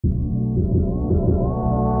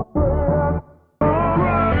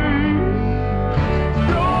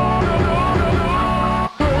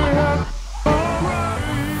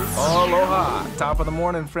Aloha! Top of the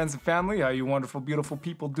morning, friends and family. How you wonderful, beautiful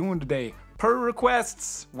people doing today? Per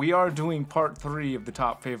requests, we are doing part 3 of the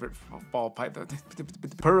top favorite ball python.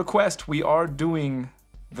 Per request, we are doing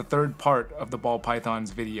the third part of the ball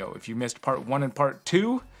pythons video. If you missed part 1 and part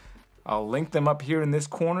 2, I'll link them up here in this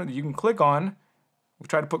corner that you can click on. We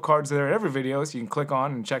try to put cards there in every video, so you can click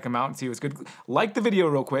on and check them out and see what's good. Like the video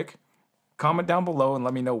real quick. Comment down below and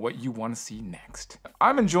let me know what you want to see next.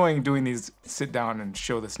 I'm enjoying doing these sit down and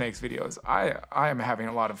show the snakes videos. I am having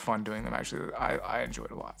a lot of fun doing them, actually. I enjoy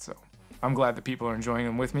it a lot, so I'm glad that people are enjoying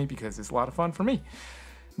them with me because it's a lot of fun for me.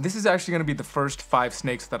 This is actually going to be the first 5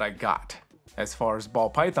 snakes that I got as far as ball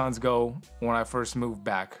pythons go when I first moved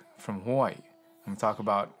back from Hawaii. I'm going to talk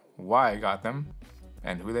about why I got them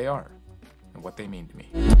and who they are and what they mean to me.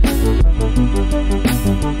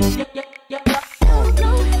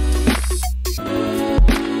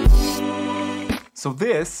 So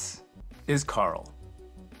this is Carl.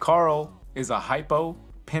 Carl is a hypo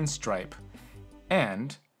pinstripe,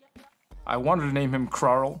 and I wanted to name him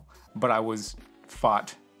Carl, but I was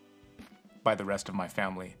fought by the rest of my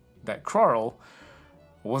family that Carl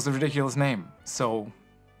was a ridiculous name. So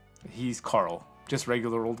he's Carl, just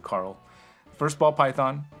regular old Carl. First ball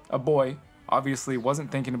python, a boy. Obviously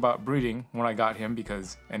wasn't thinking about breeding when I got him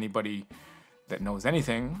because anybody that knows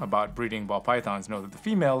anything about breeding ball pythons know that the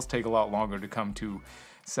females take a lot longer to come to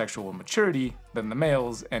sexual maturity than the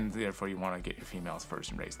males, and therefore you want to get your females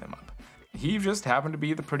first and raise them up. He just happened to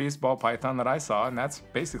be the prettiest ball python that I saw, and that's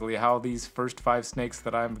basically how these first 5 snakes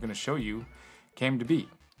that I'm going to show you came to be.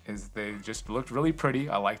 Is they just looked really pretty,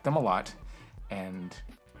 I liked them a lot, and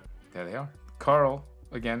there they are. Carl,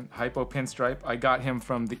 again, hypo pinstripe. I got him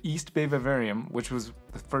from the East Bay Vivarium, which was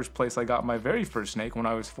the first place I got my very first snake when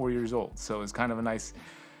I was 4 years old. So it was kind of a nice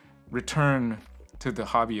return to the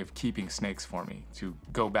hobby of keeping snakes for me, to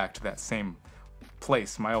go back to that same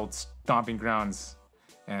place, my old stomping grounds,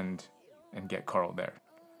 and get Carl there.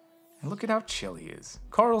 And look at how chill he is.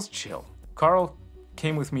 Carl's chill. Carl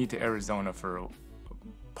came with me to Arizona for a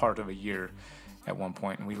part of a year at one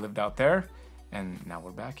point, and we lived out there, and now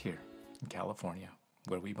we're back here in California,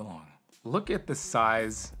 where we belong. Look at the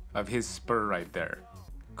size of his spur right there.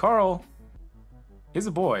 Carl is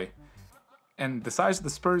a boy, and the size of the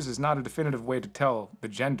spurs is not a definitive way to tell the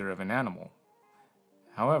gender of an animal.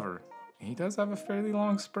 However, he does have a fairly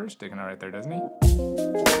long spur sticking out right there, doesn't he?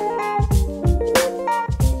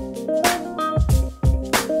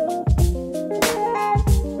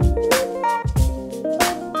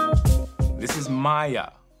 This is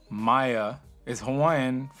Maya. Maya is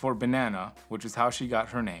Hawaiian for banana, which is how she got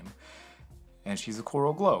her name. And she's a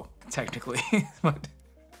coral glow, technically.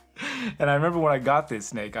 And I remember when I got this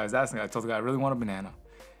snake, I told the guy I really want a banana.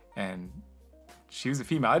 And she was a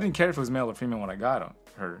female. I didn't care if it was male or female when I got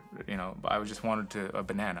her, you know, but I just wanted a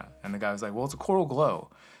banana. And the guy was like, well, it's a coral glow.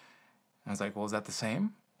 And I was like, well, is that the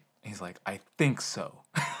same? And he's like, I think so.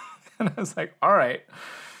 And I was like, all right.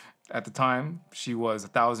 At the time, she was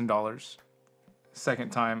 $1,000.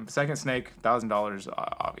 Second snake, $1,000.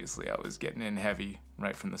 Obviously, I was getting in heavy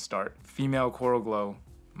right from the start. Female coral glow,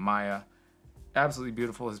 Maya. Absolutely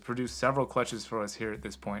beautiful. Has produced several clutches for us here at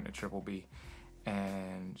this point at Triple B.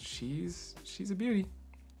 And she's a beauty.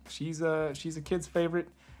 She's a kid's favorite.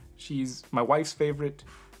 She's my wife's favorite.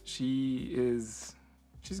 She's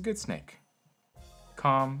a good snake.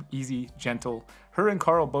 Calm, easy, gentle. Her and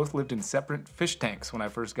Carl both lived in separate fish tanks when I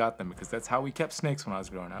first got them because that's how we kept snakes when I was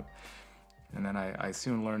growing up. And then I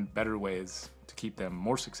soon learned better ways to keep them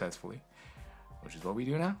more successfully, which is what we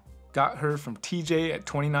do now. Got her from TJ at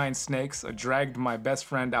 29 Snakes. I dragged my best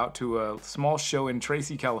friend out to a small show in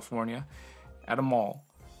Tracy, California at a mall.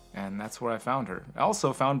 And that's where I found her. I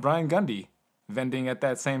also found Brian Gundy vending at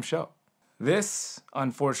that same show. This,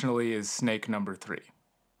 unfortunately, is snake number 3.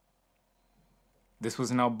 This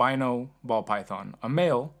was an albino ball python, a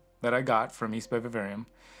male that I got from East Bay Vivarium,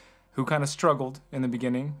 who kind of struggled in the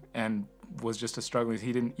beginning and was just a struggler.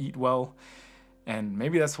 He didn't eat well. And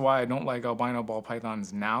maybe that's why I don't like albino ball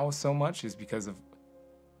pythons now so much, is because of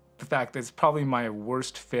the fact that it's probably my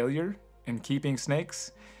worst failure in keeping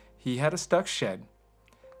snakes. He had a stuck shed,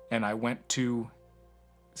 and I went to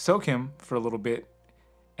soak him for a little bit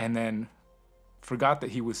and then forgot that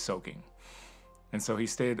he was soaking. And so he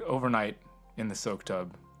stayed overnight in the soak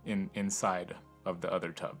tub inside of the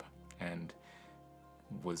other tub and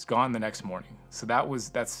was gone the next morning. So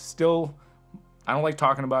that's still, I don't like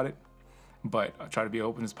talking about it, but I try to be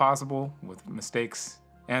open as possible with mistakes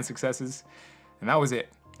and successes. And that was it.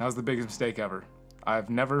 That was the biggest mistake ever. I've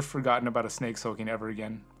never forgotten about a snake soaking ever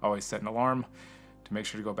again. Always set an alarm to make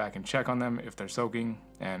sure to go back and check on them if they're soaking.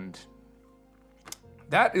 And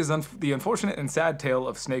that is the unfortunate and sad tale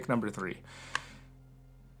of snake number 3.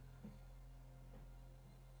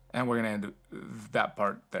 And we're gonna end that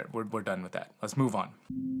part there. We're done with that. Let's move on.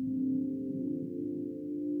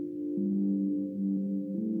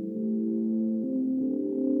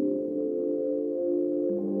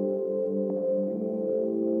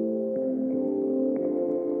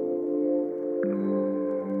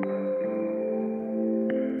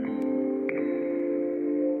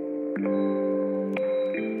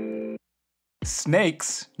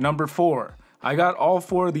 Snakes number 4. I got all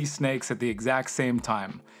 4 of these snakes at the exact same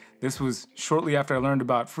time. This was shortly after I learned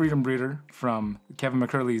about Freedom Breeder from Kevin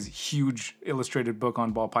McCurley's huge illustrated book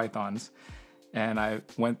on ball pythons. And I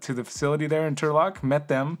went to the facility there in Turlock, met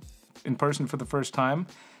them in person for the first time,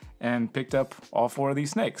 and picked up all 4 of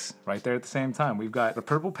these snakes right there at the same time. We've got the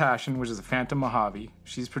Purple Passion, which is a Phantom Mojave.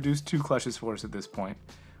 She's produced 2 clutches for us at this point.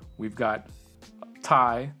 We've got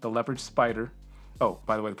Ty, the Leopard Spider. Oh,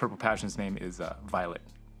 by the way, the Purple Passion's name is Violet.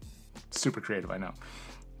 Super creative, I know.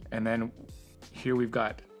 And then here we've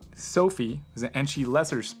got Sophie, who's an Enchi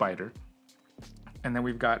Lesser Spider. And then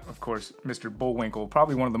we've got, of course, Mr. Bullwinkle,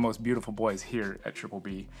 probably one of the most beautiful boys here at Triple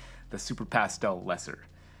B, the Super Pastel Lesser.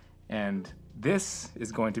 And this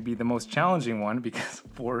is going to be the most challenging one because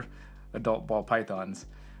 4 adult ball pythons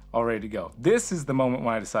all ready to go. This is the moment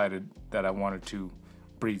when I decided that I wanted to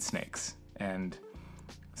breed snakes. And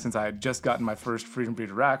since I had just gotten my first Freedom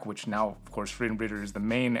Breeder rack, which now, of course, Freedom Breeder is the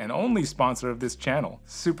main and only sponsor of this channel.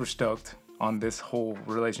 Super stoked on this whole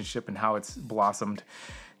relationship and how it's blossomed.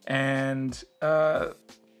 And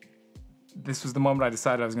this was the moment I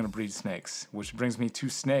decided I was gonna breed snakes, which brings me to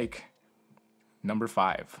snake number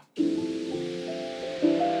 5.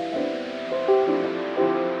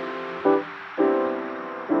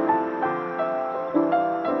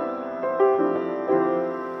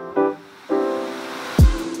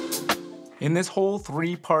 In this whole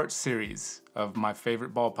 3-part series of my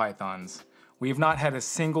favorite ball pythons, we have not had a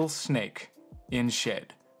single snake in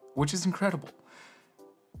shed, which is incredible.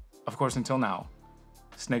 Of course, until now.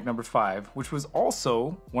 Snake number 5, which was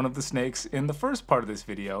also one of the snakes in the first part of this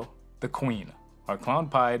video, the Queen, our clown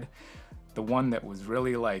pied, the one that was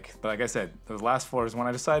really like I said, those last 4 is when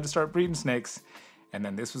I decided to start breeding snakes, and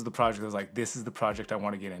then this was the project I was like, this is the project I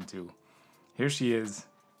want to get into. Here she is,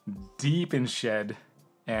 deep in shed.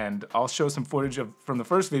 And I'll show some footage from the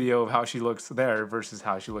first video of how she looks there versus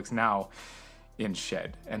how she looks now in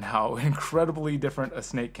shed, and how incredibly different a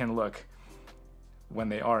snake can look when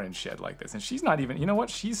they are in shed like this. And she's not even, you know what?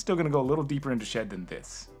 She's still gonna go a little deeper into shed than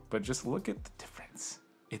this, but just look at the difference.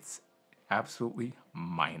 It's absolutely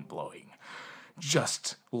mind-blowing.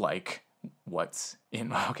 Just like what's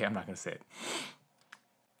in, okay, I'm not gonna say it.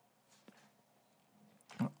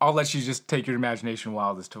 I'll let you just take your imagination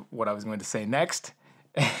wild as to what I was going to say next.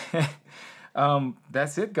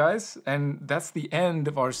 That's it, guys, and that's the end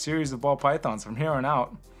of our series of ball pythons. From here on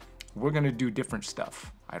out, we're gonna do different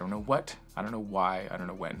stuff. I don't know what, I don't know why, I don't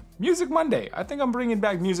know when. Music Monday. I think I'm bringing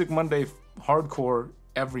back Music Monday hardcore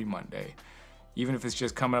every Monday, even if it's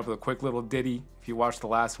just coming up with a quick little ditty. If you watched the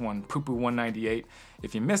last one, Poo Poo 198.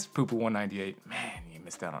 If you missed Poo Poo 198, man, you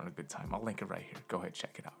missed out on a good time. I'll link it right here. Go ahead,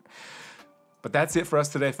 check it out. But that's it for us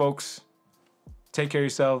today, folks. Take care of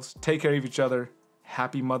yourselves. Take care of each other.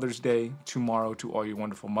 Happy Mother's Day tomorrow to all you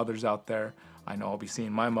wonderful mothers out there. I know I'll be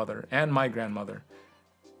seeing my mother and my grandmother.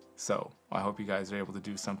 So I hope you guys are able to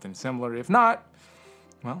do something similar. If not,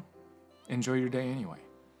 well, enjoy your day anyway.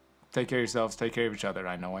 Take care of yourselves. Take care of each other.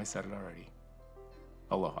 I know I said it already.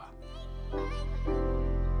 Aloha.